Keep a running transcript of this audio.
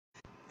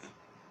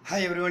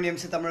Hi everyone,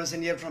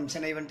 Thamizharasan here from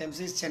Chennai Event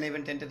Emcees, Chennai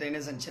Event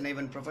Entertainers and Chennai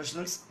Event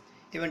Professionals,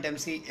 Event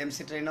MC,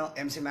 MC Trainer,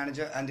 MC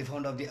Manager and the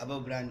founder of the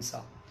above brands.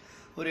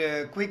 ஒரு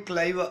quick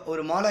live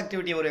ஒரு mall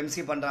activity ஒரு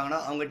MC பண்ணுறாங்கன்னா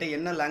அவங்ககிட்ட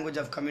என்ன language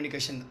of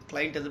communication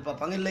client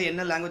எதிர்பார்ப்பாங்க, இல்லை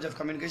என்ன language of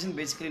communication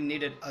basically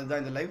needed,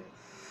 அதுதான் இந்த லைவ்.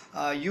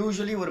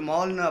 யூஸ்வலி ஒரு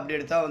மால்னு அப்படி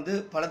எடுத்தால் வந்து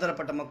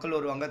பலதரப்பட்ட மக்கள்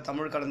வருவாங்க.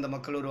 தமிழ் கலந்த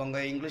மக்கள் வருவாங்க,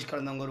 இங்கிலீஷ்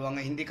கலந்தவங்க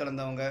வருவாங்க, ஹிந்தி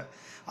கலந்தவங்க,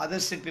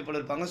 அதர் ஸ்டேட் பீப்புள்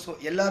இருப்பாங்க. ஸோ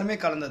எல்லாருமே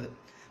கலந்தது.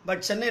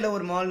 பட் சென்னையில்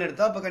ஒரு மால்னு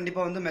எடுத்தால் அப்போ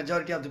கண்டிப்பாக வந்து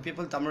மெஜாரிட்டி ஆஃப் தி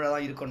பீப்புள் தமிழாக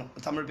தான் இருக்கணும்,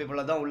 தமிழ்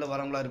பீப்புளாக தான் உள்ளே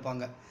வரவங்களாக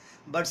இருப்பாங்க.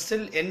 பட்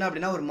ஸ்டில் என்ன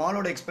அப்படின்னா ஒரு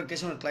மாலோட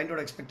எக்ஸ்பெக்டேஷன், ஒரு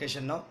கிளைண்ட்டோட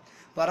எக்ஸ்பெக்டேஷன்னா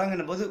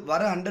வராங்கன்னும் போது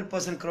வர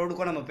 100%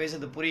 க்ரௌடுக்கும் நம்ம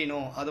பேசுறது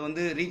புரியணும், அது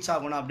வந்து ரீச்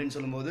ஆகணும் அப்படின்னு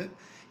சொல்லும்போது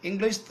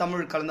இங்கிலீஷ்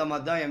தமிழ் கலந்த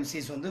மாதிரி தான்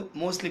எம்சிஸ் வந்து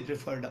மோஸ்ட்லி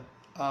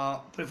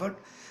ப்ரிஃபர்ட்.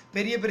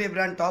 பெரிய பெரிய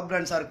பிராண்ட் டாப்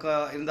பிராண்ட்ஸாக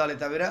இருந்தாலே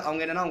தவிர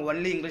அவங்க என்னென்னா அவங்க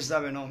ஒன்லி இங்கிலீஷ்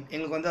தான் வேணும்,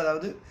 எங்களுக்கு வந்து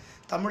அதாவது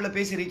தமிழில்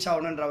பேசி ரீச்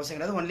ஆகணுன்ற அவசியம்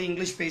கிடையாது, ஒன்லி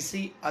இங்கிலீஷ் பேசி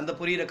அந்த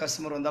புரியிற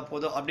கஸ்டமர் வந்தால்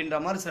போதும் அப்படின்ற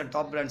மாதிரி சில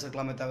டாப் பிராண்ட்ஸ்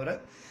இருக்கலாமே தவிர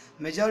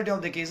majority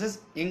of the cases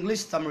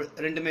English Tamil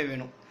ரெண்டுமே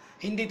வேணும்.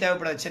 ஹிந்தி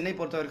தேவைப்படாது. சென்னை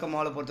பொறுத்த வரைக்கும்,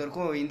 மாலை பொறுத்த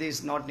வரைக்கும் Hindi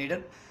is not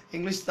needed,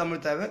 English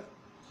Tamil தேவை.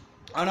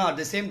 ஆனால் at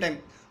the same time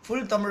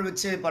full Tamil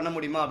வச்சு பண்ண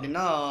முடியுமா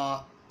அப்படின்னா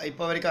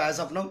இப்போ வரைக்கும்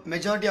as of no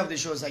majority of the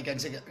shows I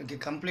can say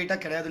கம்ப்ளீட்டாக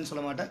கிடையாதுன்னு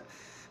சொல்ல மாட்டேன்.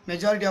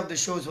 மெஜாரிட்டி ஆஃப் தி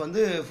ஷோஸ்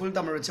வந்து ஃபுல்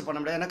தமிழ் வச்சு பண்ண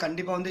முடியாது. ஏன்னா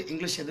கண்டிப்பாக வந்து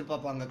இங்கிலீஷ்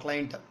எதிர்பார்ப்பாங்க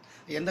கிளைண்ட்டை,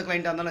 எந்த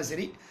கிளைண்ட்டாக இருந்தாலும்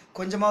சரி.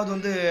 கொஞ்சமாவது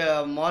வந்து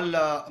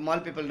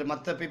மால் பீப்புள்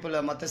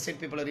மற்ற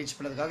ஸ்டேட் பீப்புளை ரீச்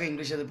பண்ணுறதுக்காக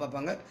இங்கிலீஷ்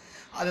எதிர்பார்ப்பாங்க.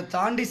 அதை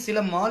தாண்டி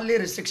சில மால்லே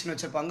ரெஸ்ட்ரிக்ஷன்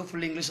வச்சுருப்பாங்க,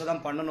 ஃபுல் இங்கிலீஷில்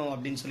தான் பண்ணணும்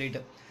அப்படின்னு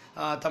சொல்லிட்டு,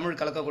 தமிழ்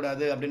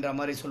கலக்கக்கூடாது அப்படின்ற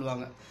மாதிரி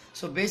சொல்லுவாங்க.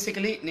 ஸோ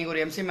பேசிக்கலி நீங்கள் ஒரு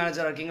எம்சி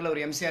மேனேஜராக இருக்கீங்களா,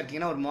 ஒரு எம்சியாக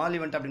இருக்கீங்கன்னா ஒரு மால்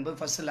ஈவெண்ட் அப்படின்போது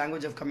ஃபஸ்ட்டு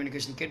லாங்குவேஜ் ஆஃப்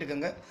கம்யூனிகேஷன்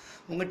கேட்டுக்கோங்க.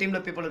 உங்கள்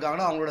டீமில் பீப்புள்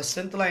இருக்காங்கன்னா அவங்களோட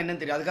ஸ்ட்ரென்த்லாம்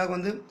என்னன்னு தெரியும். அதுக்காக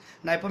வந்து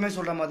நான் எப்போவுமே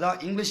சொல்கிற மாதிரி தான்,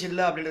 இங்கிலீஷ்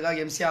இல்லை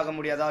அப்படின்றதுக்காக எம்சி ஆக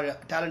முடியாதா,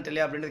 டேலண்ட்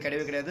இல்லையா அப்படின்றது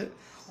கிடையவே கிடையாது.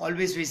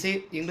 Always we say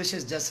English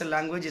is just a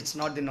language, it's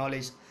not the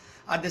knowledge.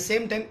 At the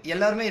same time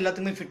எல்லாருமே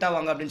எல்லாத்துக்குமே ஃபிட்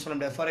ஆவாங்க அப்படின்னு சொல்ல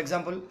முடியாது. ஃபார்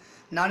எக்ஸாம்பிள்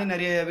நானே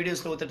நிறைய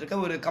வீடியோஸில்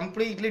ஒத்துட்ருக்கேன். ஒரு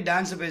கம்ப்ளீட்லி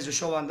டான்ஸ் பேஸ்டு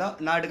ஷோவாக இருந்தால்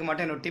நான் எடுக்க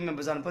மாட்டேன், என்னோட டீம்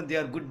மெம்பர்ஸ் அனுப்ப. They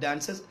are good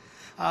dancers,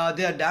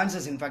 they are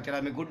dancers. In fact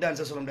எல்லாருமே குட்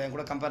டான்சர்ஸ் சொல்ல முடியாது,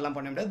 கூட கம்பேர்லாம்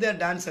பண்ண முடியாது. தே ஆர்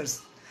டான்சர்ஸ்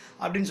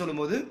அப்படின்னு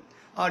சொல்லும்போது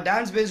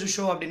டான்ஸ் பேஸ்டு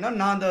ஷோ அப்படின்னா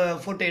நான் அந்த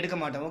ஃபோட்டோ எடுக்க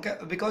மாட்டேன். ஓகே,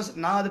 பிகாஸ்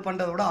நான் அது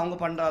பண்ணுறத விட அவங்க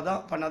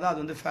பண்ணாதான் அது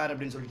வந்து ஃபேர்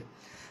அப்படின்னு சொல்லிட்டு.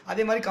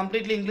 அதே மாதிரி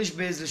கம்ப்ளீட்லி இங்கிலீஷ்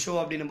பேஸ்டு ஷோ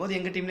அப்படின்னும் போது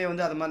எங்கள் டீம்லேயே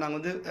வந்து அது மாதிரி நாங்கள்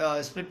வந்து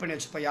ஸ்ப்ளிட் பண்ணி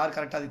வச்சுப்போம், யார்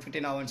கரெக்டாக அதுக்கு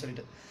ஃபிட்டின் ஆகும்னு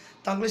சொல்லிட்டு.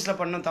 இங்கிலீஷில்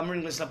பண்ணணும், தமிழ்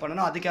இங்கிலீஷில்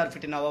பண்ணணும், அதுக்கு யார்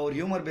ஃபிட்டின் ஆவா, ஒரு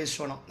ஹியூமர் பேஸ்ட்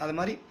ஷோனா. அது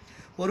மாதிரி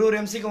ஒரு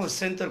எம்சிக்கும் ஒரு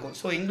ஸ்ட்ரென்த் இருக்கும்.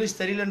 ஸோ இங்கிலீஷ்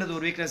தெரியலன்றது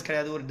ஒரு வீக்னஸ்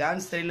கிடையாது, ஒரு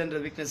டான்ஸ்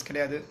தெரியலன்றது வீக்னஸ்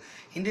கிடையாது,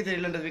 ஹிந்தி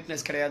தெரியலன்றது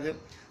வீக்னஸ் கிடையாது.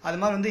 அது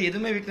மாதிரி வந்து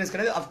எதுவுமே வீக்னஸ்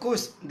கிடையாது.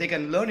 Of course they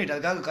can learn it,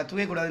 அதுக்காக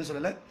கற்றுவே கூடாதுன்னு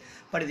சொல்லலை.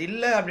 பட் இது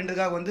இல்லை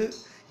அப்படின்றதுக்காக வந்து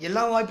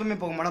எல்லா வாய்ப்புமே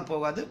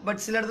போகாது. பட்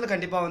சில இடத்துல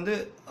கண்டிப்பாக வந்து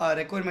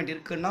ரெக்குயர்மெண்ட்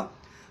இருக்குன்னா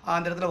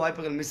அந்த இடத்துல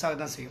வாய்ப்புகள் மிஸ் ஆக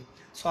தான் செய்யும்.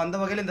 ஸோ அந்த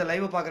வகையில் இந்த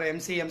லைவை பார்க்குற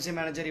எம்சி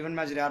மேனேஜர், ஈவென்ட்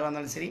மேனேஜர் யாராக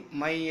இருந்தாலும் சரி,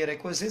 my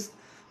request is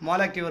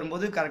mall active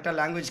வரும்போது கரெக்டாக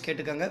லாங்குவேஜ்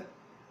கேட்டுக்கோங்க,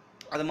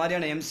 அது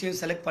மாதிரியான எம்சியும்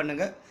செலக்ட்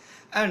பண்ணுங்கள்.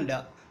 அண்ட்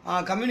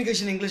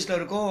கம்யூனிகேஷன் இங்கிலீஷில்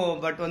இருக்கும்.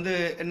 பட் வந்து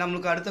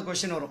நம்மளுக்கு அடுத்த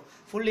கொஸ்டின் வரும்,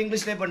 ஃபுல்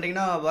இங்கிலீஷ்லேயே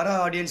பண்ணிட்டீங்கன்னா வர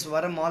ஆடியன்ஸ்,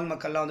 வர மால்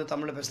மக்கள்லாம் வந்து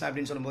தமிழில் பேசலாம்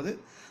அப்படின்னு சொல்லும்போது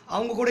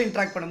அவங்க கூட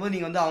இன்ட்ராக்ட் பண்ணும்போது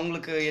நீங்கள் வந்து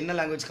அவங்களுக்கு என்ன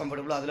லாங்குவேஜ்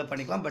கம்ஃபர்டபுளோ அதில்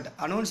பண்ணிக்கலாம். பட்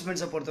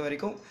அனௌன்ஸ்மெண்ட்ஸை பொறுத்த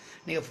வரைக்கும்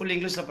நீங்கள் ஃபுல்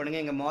இங்கிலீஷில்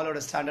பண்ணுங்கள், எங்கள் மாலோட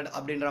ஸ்டாண்டர்ட்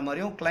அப்படின்ற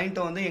மாதிரியும்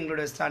கிளைண்ட்டை வந்து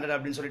எங்களோட ஸ்டாண்டர்ட்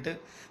அப்படின்னு சொல்லிட்டு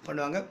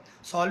பண்ணுவாங்க.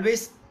 So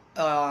always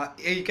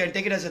you can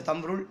take it as a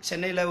them rule.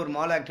 சென்னையில் ஒரு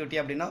மால் ஆக்டிவிட்டி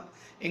அப்படின்னா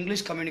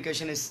இங்கிலீஷ்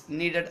கம்யூனிகேஷன் இஸ்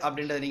நீடட்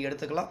அப்படின்றத நீங்கள்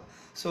எடுத்துக்கலாம்.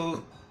 So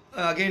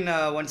again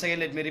once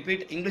again let me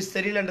repeat, English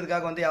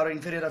தெரியலன்றதுக்காக வந்து யாரும்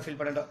இன்ஃபீரியராக ஃபீல்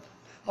பண்ணிட்டோம்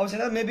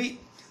அவசியம் மேபி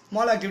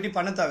மால் ஆக்டிவிட்டி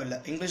பண்ண தேவையில்லை.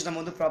 இங்கிலீஷ் நம்ம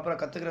வந்து ப்ராப்பராக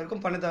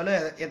கற்றுக்கிறதுக்கும் பண்ண தேவையில்லை.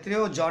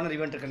 எத்தனையோ ஜானர்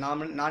ஈவெண்ட் இருக்குது.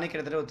 நானே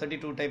கிட்டத்தட்ட ஒரு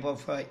 32 டைப்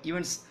ஆஃப்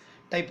ஈவெண்ட்ஸ்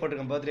டைப்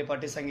போட்டிருக்கேன், பர்த்டே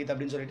பார்ட்டி, சங்கீத்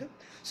அப்படின்னு சொல்லிட்டு.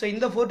 ஸோ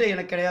இந்த ஃபோட்டோ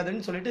எனக்கு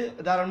கிடையாதுன்னு சொல்லிட்டு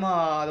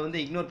தாராளமாக அதை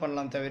வந்து இக்னோர்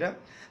பண்ணலாம். தவிர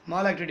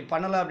மால் ஆக்டிவிட்டி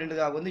பண்ணலாம்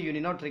அப்படின்றதுக்காக வந்து you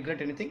D not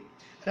regret any thing.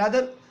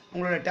 Rather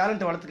உங்களோட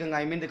டேலண்ட்டை வளர்த்துக்கங்க,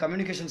 ஐ மீன் இந்த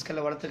கம்யூனிகேஷன்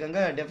ஸ்கில்லை வளர்த்துக்கங்க.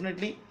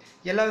 டெஃபினெட்லி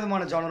எல்லா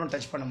விதமான ஜானரும்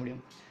டச் பண்ண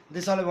முடியும்.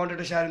 This all I wanted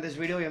to share in this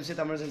video. MC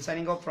Thamizharasan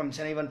signing off from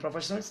Chennai Event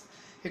Professionals.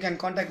 You can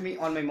contact me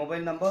on my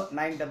mobile number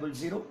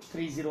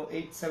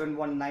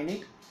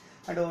 900-308-7198,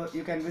 and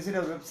you can visit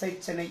our website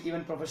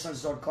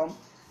chennaieventprofessionals.com,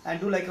 and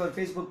do like our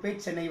Facebook page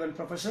Chennai Event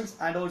Professionals,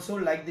 and also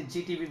like the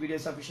Zee TV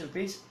videos official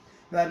page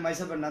where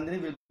myself and Nandhini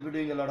will be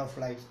doing a lot of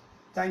live.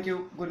 Thank you.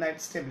 Good night.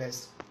 Stay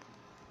blessed.